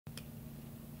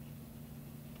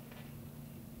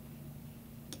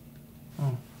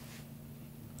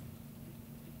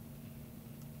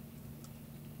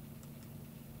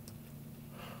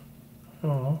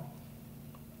Ja.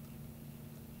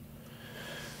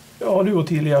 Ja du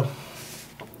Ottilia.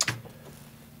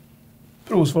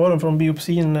 Provsvaren från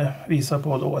biopsin visar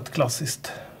på då ett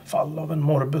klassiskt fall av en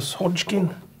morbus Hodgkin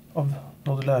av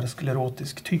nodulär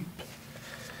sklerotisk typ.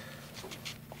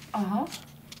 Aha.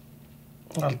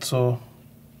 Alltså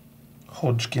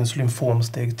Hodgkins lymfom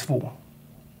steg 2.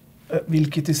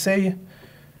 Vilket i sig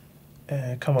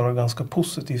kan vara ganska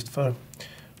positivt för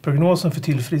prognosen för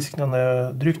tillfrisknande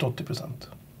är drygt 80%.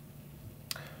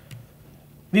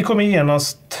 Vi kommer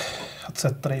genast att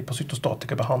sätta dig på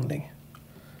cytostatikabehandling.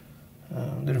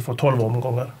 Där du får 12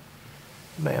 omgångar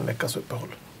med en veckas uppehåll.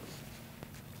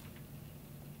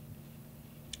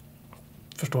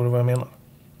 Förstår du vad jag menar?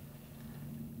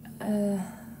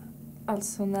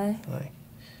 Alltså nej. Nej.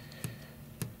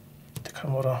 Det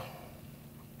kan vara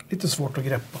lite svårt att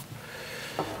greppa.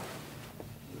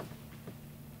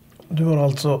 Du har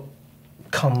alltså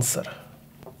cancer.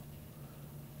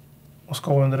 Och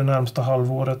ska under det närmsta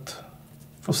halvåret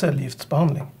få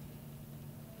cellgiftsbehandling.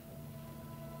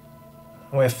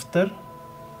 Och efter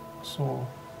så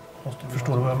måste du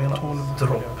förstå vad jag menar. 12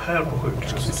 dropp här på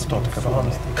sjukhus.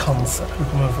 Cytostatikabehandling. Cancer. Du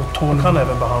kommer att få 12. Du kan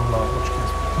även behandla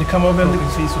Hodgkins. Det kan vara väldigt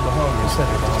precis att behandla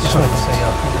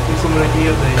cellgiftsbehandling. Vi kommer att ge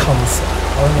dig cancer.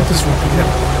 Ja, det är inte svårt att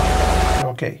greppa. Det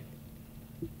är okej.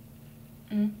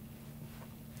 Mm.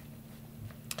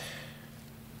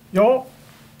 Ja,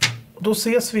 då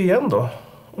ses vi igen då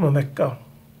om en vecka.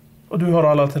 Och du har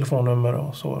alla telefonnummer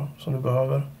och så som du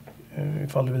behöver.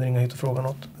 Ifall du vill ringa hit och fråga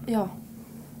något. Ja,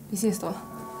 vi ses då.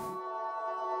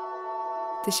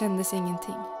 Det kändes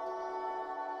ingenting.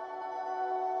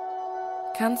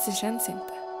 Cancer känns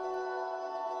inte.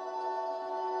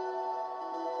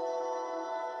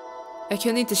 Jag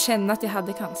kunde inte känna att jag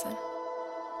hade cancer.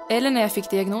 Eller när jag fick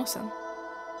diagnosen.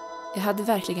 Jag hade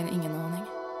verkligen ingen aning.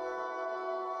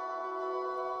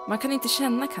 Man kan inte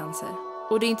känna cancer.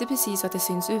 Och det är inte precis så att det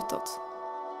syns utåt.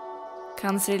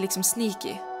 Cancer är liksom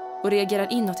sneaky och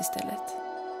reagerar inåt istället.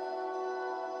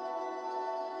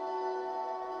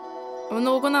 Av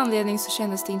någon anledning så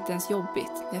kändes det inte ens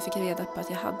jobbigt när jag fick reda på att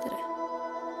jag hade det.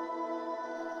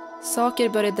 Saker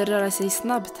började röra sig i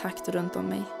snabb takt runt om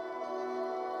mig.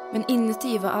 Men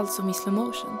inuti var allt som i slow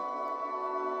motion.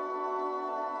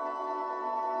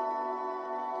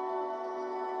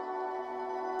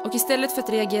 Och istället för att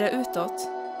reagera utåt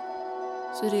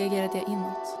så reagerade jag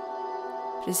inåt.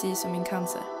 Precis som min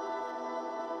cancer.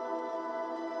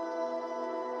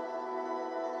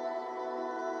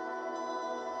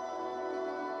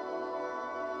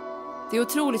 Det är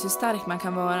otroligt hur stark man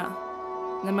kan vara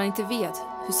när man inte vet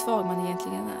hur svag man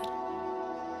egentligen är.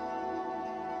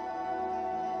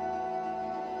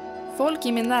 Folk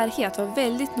i min närhet var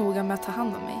väldigt noga med att ta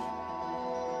hand om mig.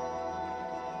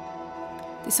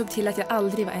 Det såg till att jag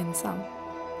aldrig var ensam.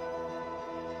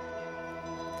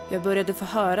 Jag började få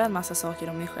höra en massa saker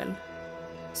om mig själv.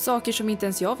 Saker som inte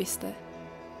ens jag visste.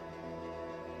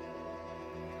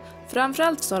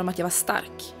 Framförallt sa de att jag var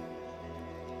stark.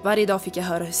 Varje dag fick jag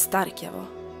höra hur stark jag var.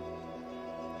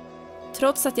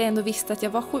 Trots att jag ändå visste att jag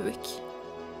var sjuk.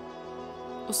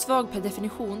 Och svag per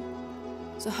definition.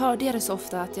 Så hörde jag det så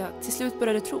ofta att jag till slut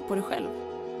började tro på det själv.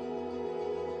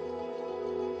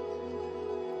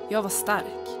 Jag var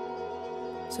stark.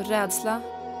 Så rädsla,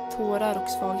 tårar och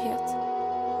svaghet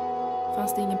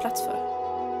fanns det ingen plats för.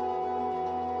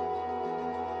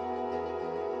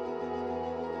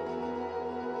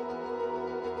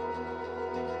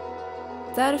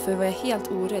 Därför var jag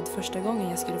helt orädd första gången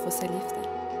jag skulle få cellgifter.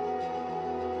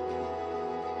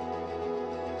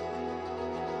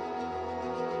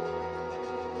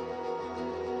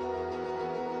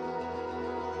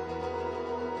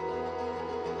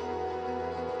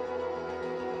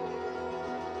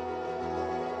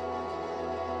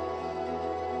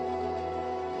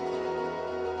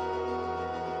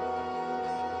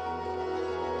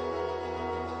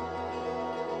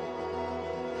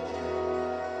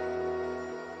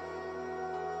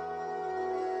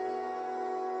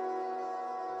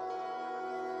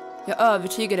 Jag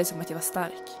övertygades om att jag var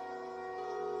stark.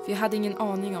 För jag hade ingen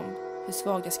aning om hur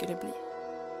svag jag skulle bli.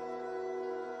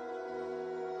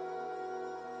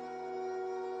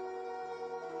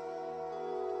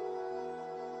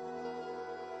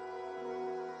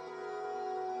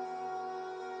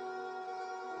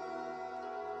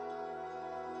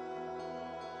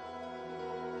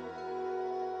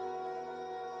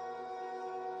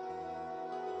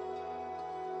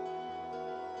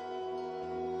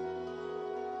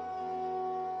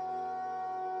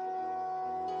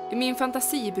 I min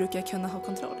fantasi brukar jag kunna ha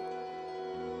kontroll.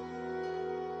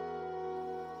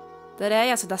 Där är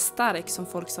jag så där stark som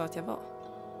folk sa att jag var.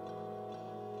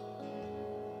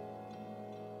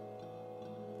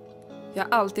 Jag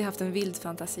har alltid haft en vild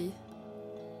fantasi.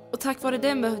 Och tack vare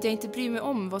den behövde jag inte bry mig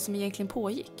om vad som egentligen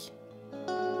pågick.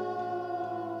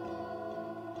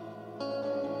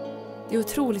 Det är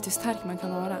otroligt hur stark man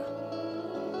kan vara.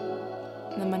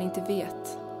 När man inte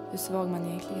vet hur svag man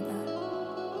egentligen är.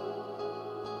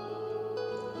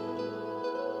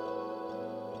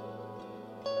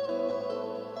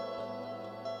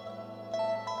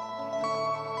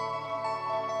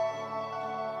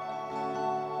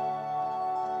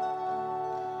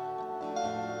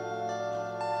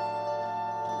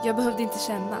 Jag behövde inte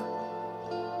känna.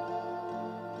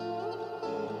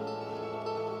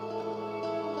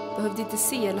 Behövde inte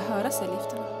se eller höra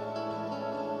cellgifterna.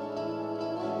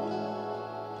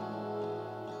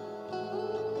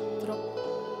 Dropp.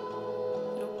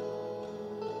 Dropp.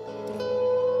 Dropp.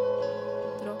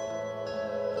 Dropp.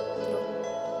 Dropp.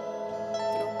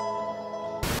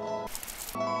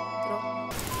 Dropp.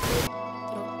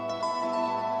 Dropp.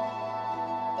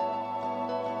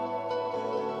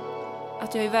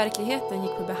 Att jag i verkligheten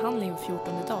gick på behandling var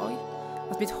 14:e dag,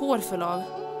 att mitt hår föll av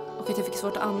och att jag fick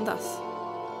svårt att andas,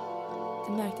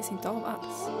 det märktes inte av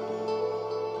alls.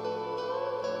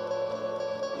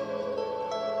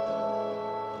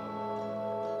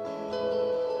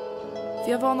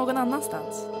 För jag var någon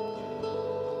annanstans.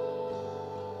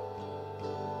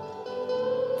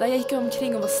 Där jag gick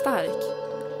omkring och var stark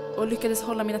och lyckades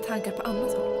hålla mina tankar på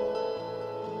annat håll.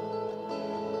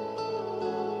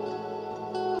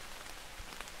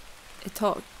 Ett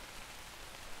tag.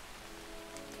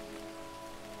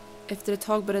 Efter ett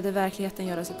tag började verkligheten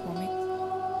göra sig påmind.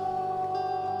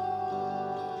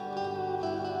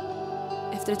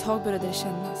 Efter ett tag började det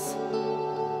kännas.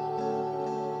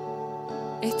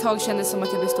 Ett tag kändes som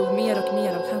att jag bestod mer och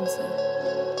mer av cancer.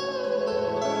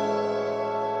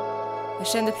 Jag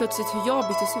kände plötsligt hur jag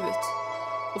byttes ut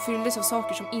och fylldes av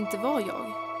saker som inte var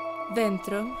jag.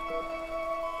 Väntrum,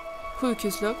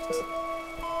 sjukhuslukt,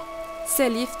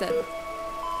 cellgifter.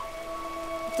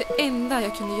 Det enda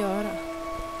jag kunde göra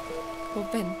var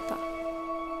att vänta.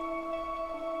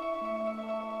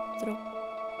 Dropp,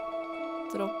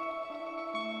 dropp,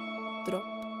 dropp,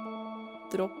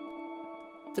 dropp,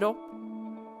 dropp,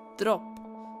 dropp,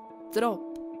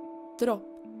 dropp, dropp,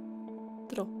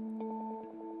 dropp,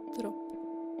 dropp.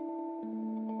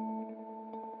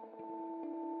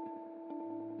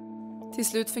 Till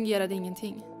slut fungerade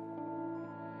ingenting.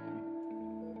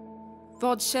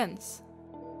 Vad känns?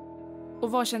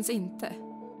 Och vad känns inte?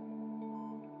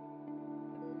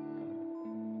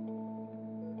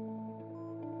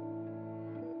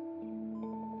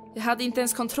 Jag hade inte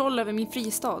ens kontroll över min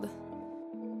fristad.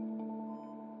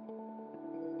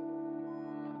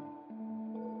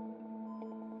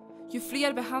 Ju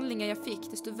fler behandlingar jag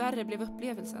fick, desto värre blev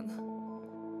upplevelsen.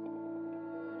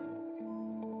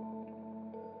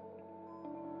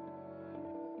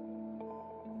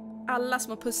 Alla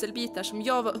små pusselbitar som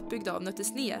jag var uppbyggd av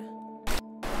nöttes ner.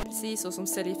 Precis så som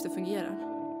cellgifter fungerar.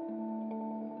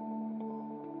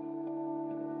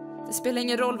 Det spelar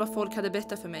ingen roll vad folk hade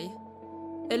berättat för mig.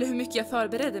 Eller hur mycket jag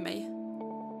förberedde mig.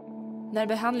 När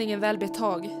behandlingen väl blev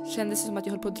tag kändes det som att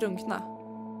jag höll på att drunkna.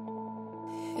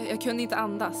 Jag kunde inte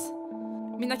andas.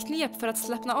 Mina knep för att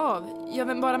slappna av gör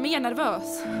mig bara mer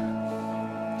nervös.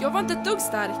 Jag var inte ett dugg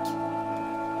stark.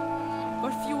 Var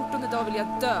 14:e dag ville jag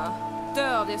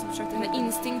dö av det som försökte. Den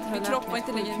instinkten. Min kropp var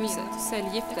inte längre min.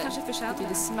 Cellgifter. Jag kanske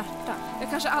förtjänade smärta. Jag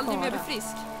kanske aldrig mer blir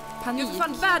frisk. Panik. Jag är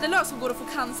fan värdelös som går och får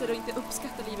cancer och inte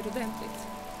uppskattar livet ordentligt.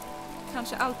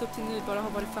 Kanske allt upp till nu bara har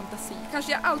varit fantasi.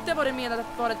 Kanske jag alltid har varit menad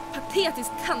att vara ett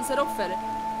patetiskt canceroffer.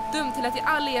 Dum till att i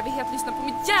all evighet lyssna på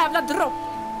mitt jävla dropp.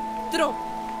 Dropp.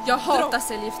 Jag hatar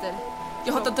cellgifter.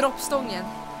 Jag hatar droppstången.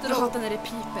 Jag hatar när det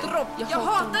piper. Dropp. Jag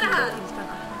hatar det här.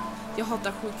 Jag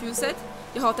hatar sjukhuset.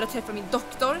 Jag hatar att träffa min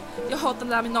doktor. Jag hatar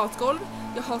laminatgolv.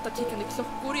 Jag hatar tickande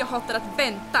klockor. Jag hatar att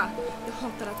vänta. Jag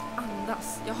hatar att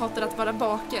andas. Jag hatar att vara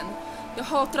vaken. Jag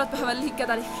hatar att behöva ligga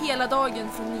där hela dagen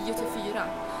från 9 till 4.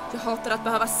 Jag hatar att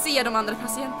behöva se de andra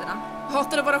patienterna. Jag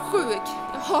hatar att vara sjuk.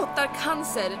 Jag hatar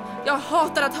cancer. Jag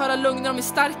hatar att höra lögner om hur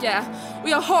stark jag är. Och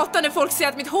jag hatar när folk säger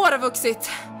att mitt hår har vuxit.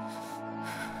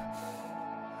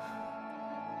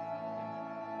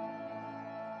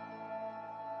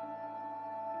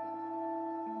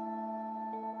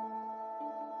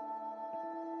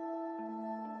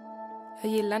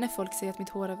 Jag gillar när folk säger att mitt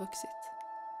hår har vuxit.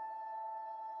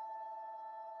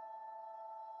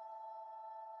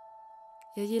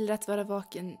 Jag gillar att vara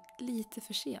vaken lite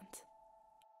för sent.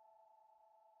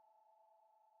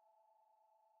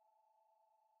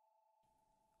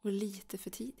 Och lite för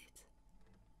tidigt.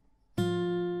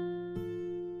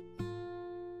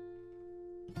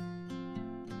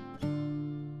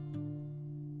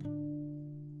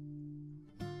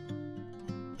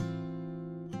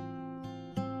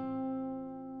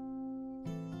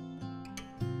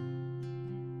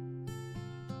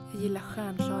 gillar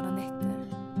stjärnklara nätter.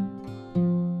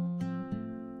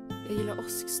 Jag gillar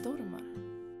åskstormar.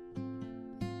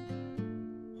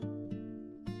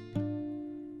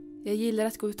 Jag gillar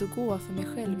att gå ut och gå för mig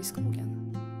själv i skogen.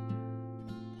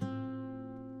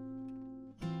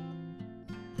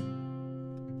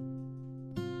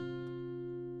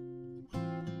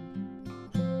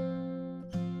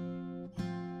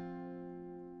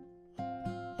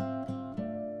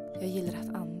 Jag gillar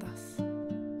att andas.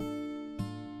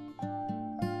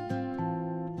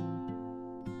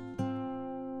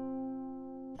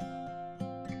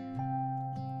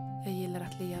 Jag gillar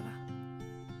att leva.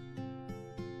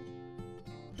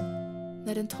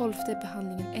 När den 12:e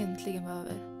behandlingen äntligen var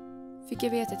över fick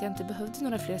jag veta att jag inte behövde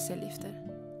några fler cellgifter.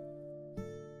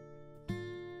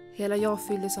 Hela jag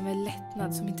fylldes av en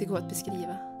lättnad som inte går att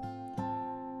beskriva.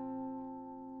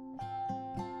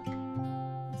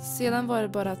 Sedan var det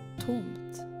bara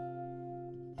tomt.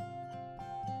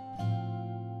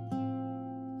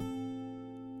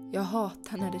 Jag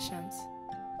hatar när det känns.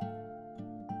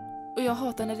 Och jag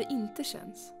hatar när det inte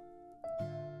känns.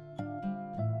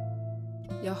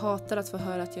 Jag hatar att få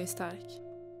höra att jag är stark.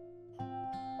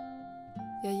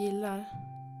 Jag gillar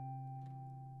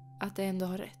att jag ändå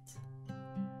har rätt.